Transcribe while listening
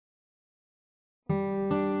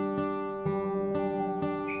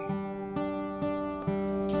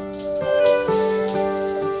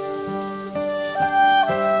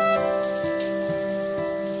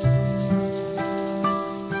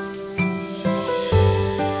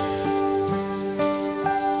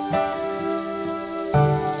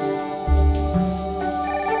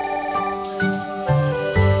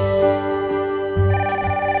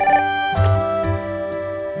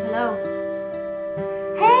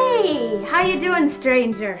Hey, how you doing,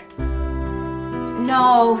 stranger?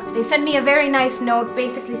 No, they sent me a very nice note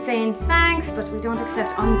basically saying thanks, but we don't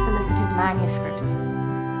accept unsolicited manuscripts.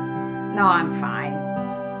 No, I'm fine.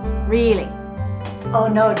 Really. Oh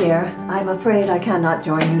no, dear. I'm afraid I cannot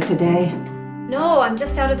join you today. No, I'm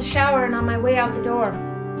just out of the shower and on my way out the door.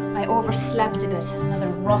 I overslept a bit. Another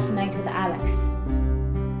rough night with Alex.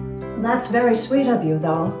 That's very sweet of you,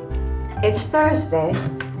 though. It's Thursday,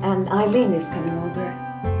 and Eileen is coming over.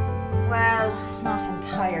 Well, not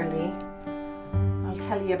entirely. I'll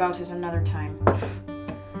tell you about it another time.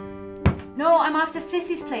 No, I'm off to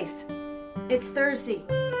Sissy's place. It's Thursday.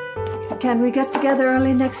 Can we get together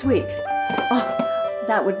early next week? Oh,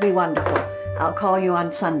 that would be wonderful. I'll call you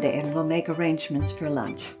on Sunday and we'll make arrangements for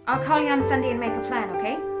lunch. I'll call you on Sunday and make a plan,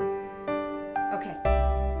 okay? Okay.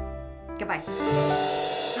 Goodbye.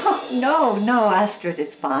 Oh, no, Astrid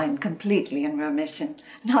is fine, completely in remission.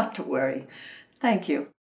 Not to worry. Thank you.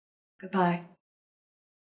 Goodbye.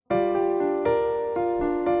 I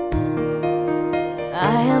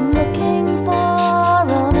am looking for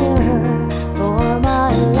a mirror for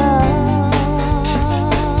my love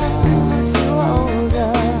to hold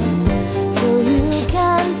up, so you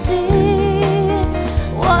can see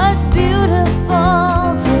what's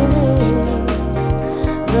beautiful to me.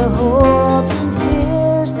 The hopes and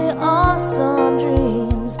fears, the awesome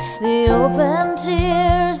dreams, the open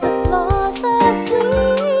tears, the flaws, the sleep.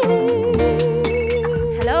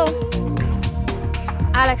 Hello?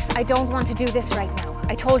 Alex, I don't want to do this right now.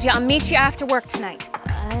 I told you I'll meet you after work tonight.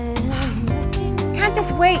 Can't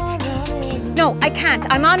this wait? No, I can't.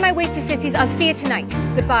 I'm on my way to Sissy's. I'll see you tonight.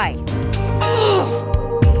 Goodbye.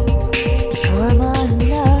 For my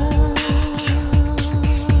love.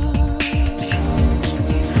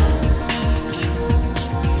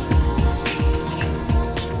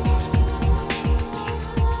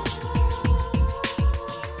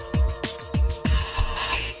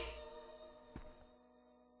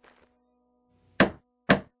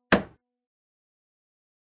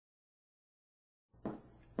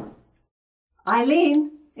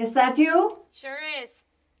 Eileen, is that you? Sure is.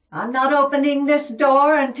 I'm not opening this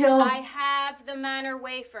door until... I have the manor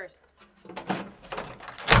wafers.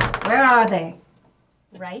 Where are they?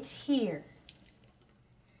 Right here.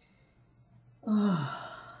 Oh.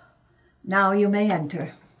 Now you may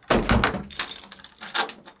enter.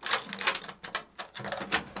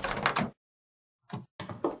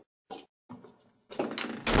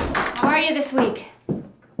 How are you this week?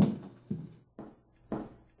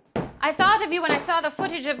 I thought of you when I saw the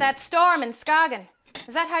footage of that storm in Skagen.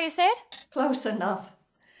 Is that how you say it? Close enough.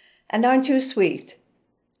 And aren't you sweet?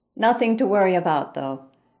 Nothing to worry about, though.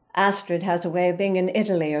 Astrid has a way of being in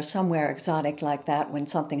Italy or somewhere exotic like that when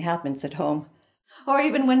something happens at home. Or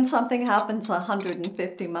even when something happens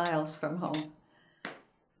 150 miles from home.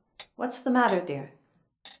 What's the matter, dear?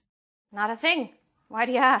 Not a thing. Why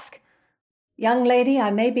do you ask? Young lady,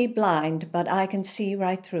 I may be blind, but I can see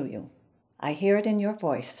right through you. I hear it in your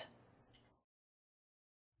voice.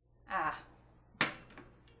 Ah.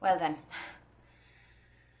 Well then.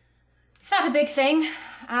 It's not a big thing.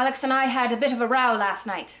 Alex and I had a bit of a row last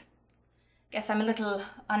night. Guess I'm a little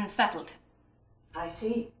unsettled. I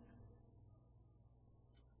see.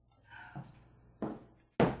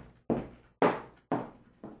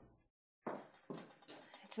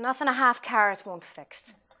 It's nothing a half carrot won't fix.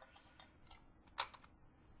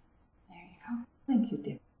 There you go. Thank you,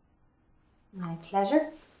 dear. My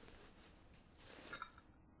pleasure.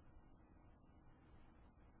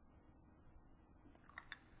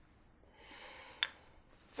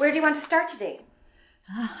 Where do you want to start today?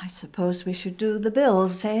 I suppose we should do the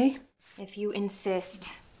bills, eh? If you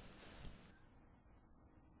insist.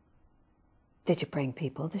 Did you bring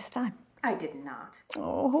people this time? I did not.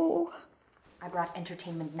 Oh. I brought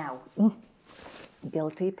entertainment now.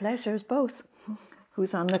 Guilty pleasures, both.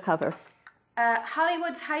 Who's on the cover?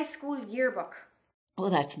 Hollywood's high school yearbook. Well,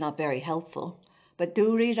 that's not very helpful, but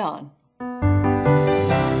do read on.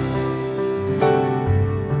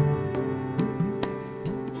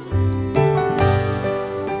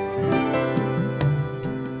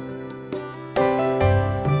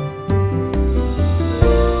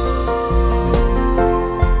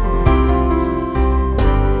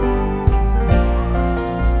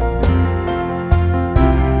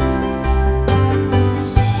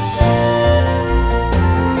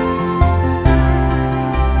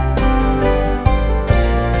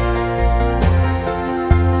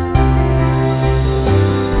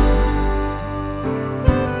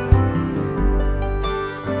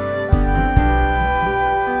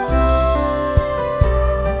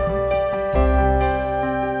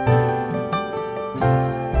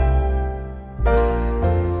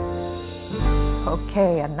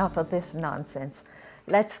 Okay, enough of this nonsense.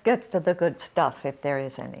 Let's get to the good stuff, if there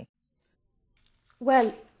is any.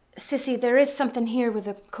 Well, Sissy, there is something here with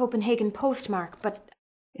a Copenhagen postmark, but...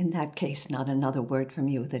 In that case, not another word from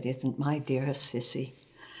you that isn't my dearest Sissy.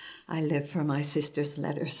 I live for my sister's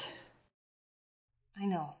letters. I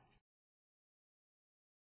know.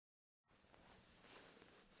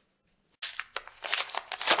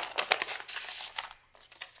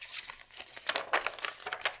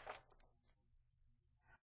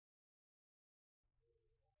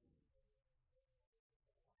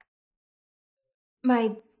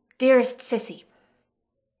 My dearest Sissy,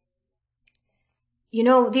 you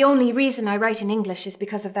know, the only reason I write in English is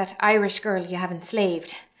because of that Irish girl you have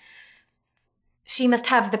enslaved. She must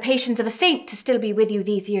have the patience of a saint to still be with you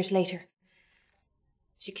these years later.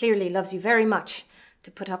 She clearly loves you very much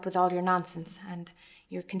to put up with all your nonsense and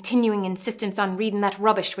your continuing insistence on reading that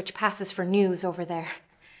rubbish which passes for news over there.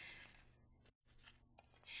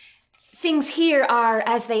 Things here are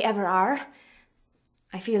as they ever are.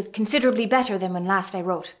 I feel considerably better than when last I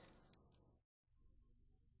wrote.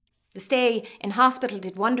 The stay in hospital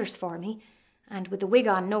did wonders for me, and with the wig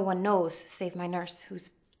on no one knows, save my nurse,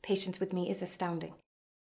 whose patience with me is astounding.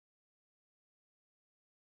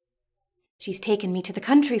 She's taken me to the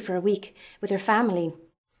country for a week with her family.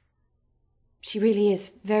 She really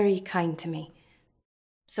is very kind to me.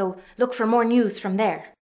 So look for more news from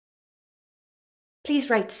there. Please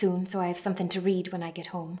write soon so I have something to read when I get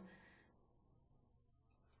home.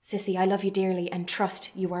 Sissy, I love you dearly and trust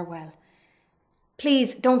you are well.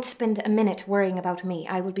 Please don't spend a minute worrying about me.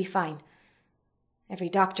 I will be fine. Every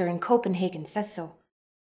doctor in Copenhagen says so.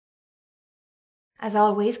 As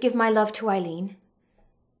always, give my love to Eileen.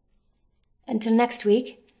 Until next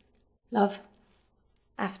week, love,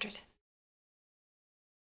 Astrid.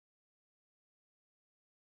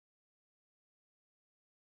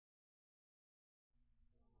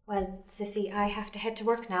 Well, Sissy, I have to head to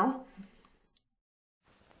work now.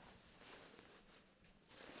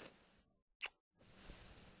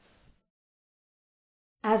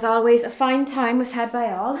 As always, a fine time was had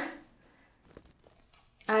by all.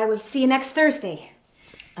 I will see you next Thursday.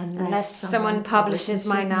 Unless someone publishes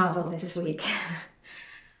my novel this week.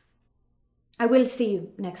 I will see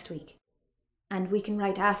you next week. And we can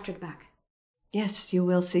write Astrid back. Yes, you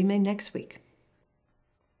will see me next week.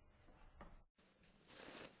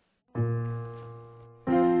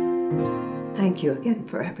 Thank you again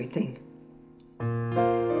for everything.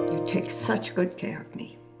 You take such good care of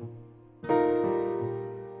me.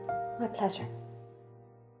 My pleasure.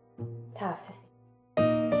 Ta, Sissy.